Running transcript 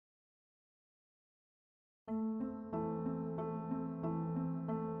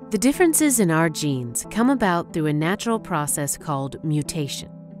The differences in our genes come about through a natural process called mutation.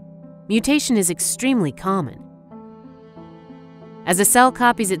 Mutation is extremely common. As a cell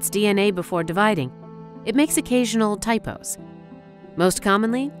copies its DNA before dividing, it makes occasional typos. Most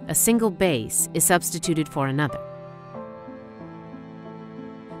commonly, a single base is substituted for another.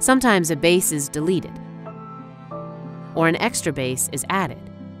 Sometimes a base is deleted, or an extra base is added.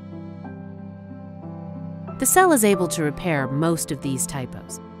 The cell is able to repair most of these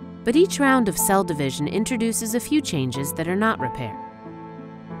typos, but each round of cell division introduces a few changes that are not repaired.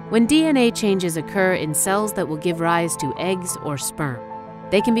 When DNA changes occur in cells that will give rise to eggs or sperm,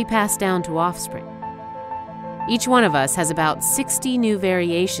 they can be passed down to offspring. Each one of us has about 60 new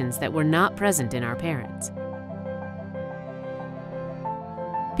variations that were not present in our parents.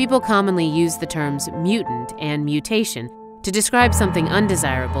 People commonly use the terms mutant and mutation to describe something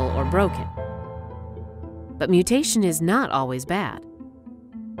undesirable or broken. But mutation is not always bad.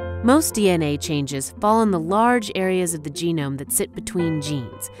 Most DNA changes fall in the large areas of the genome that sit between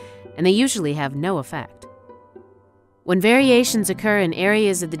genes, and they usually have no effect. When variations occur in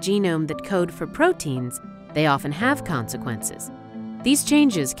areas of the genome that code for proteins, they often have consequences. These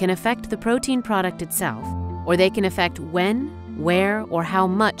changes can affect the protein product itself, or they can affect when, where, or how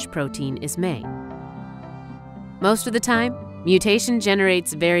much protein is made. Most of the time, mutation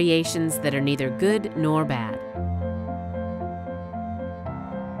generates variations that are neither good nor bad.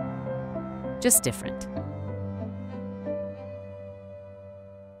 Just different.